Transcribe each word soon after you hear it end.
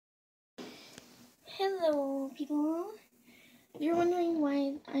Hello, people. If you're wondering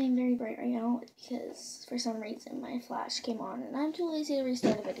why I'm very bright right now, it's because for some reason my flash came on and I'm too lazy to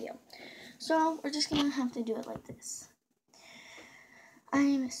restart a video. So we're just gonna have to do it like this.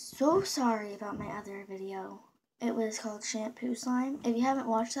 I'm so sorry about my other video. It was called Shampoo Slime. If you haven't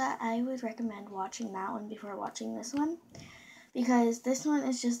watched that, I would recommend watching that one before watching this one, because this one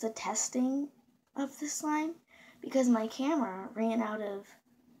is just the testing of the slime, because my camera ran out of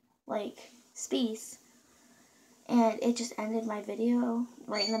space and it just ended my video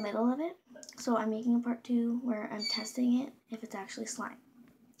right in the middle of it. So I'm making a part 2 where I'm testing it if it's actually slime.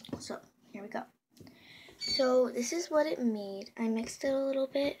 So here we go. So this is what it made. I mixed it a little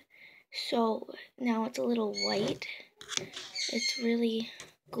bit, so now it's a little white. It's really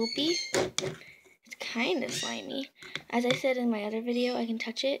goopy. It's kind of slimy. As I said in my other video, I can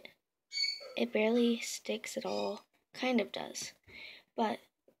touch it. It barely sticks at all. Kind of does. But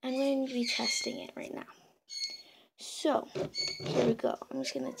I'm going to be testing it right now. So, here we go. I'm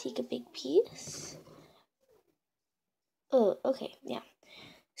just going to take a big piece. Oh, okay, yeah.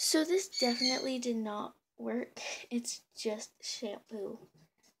 So this definitely did not work. It's just shampoo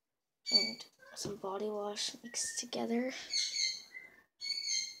and some body wash mixed together.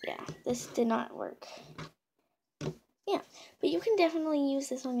 Yeah, this did not work. Yeah, but you can definitely use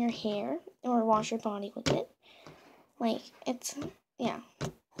this on your hair or wash your body with it.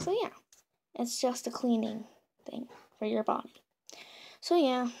 So yeah, it's just a cleaning thing for your body. So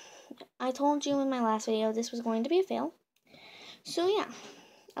yeah, I told you in my last video this was going to be a fail. So yeah,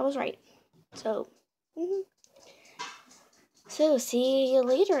 I was right. So, So see you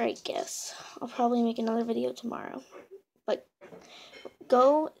later, I guess. I'll probably make another video tomorrow. But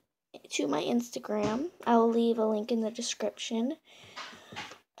go to my Instagram. I'll leave a link in the description.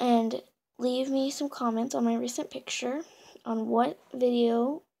 And leave me some comments on my recent picture on what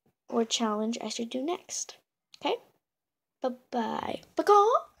video or challenge I should do next. Okay? Bye-bye.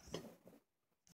 Bye-bye.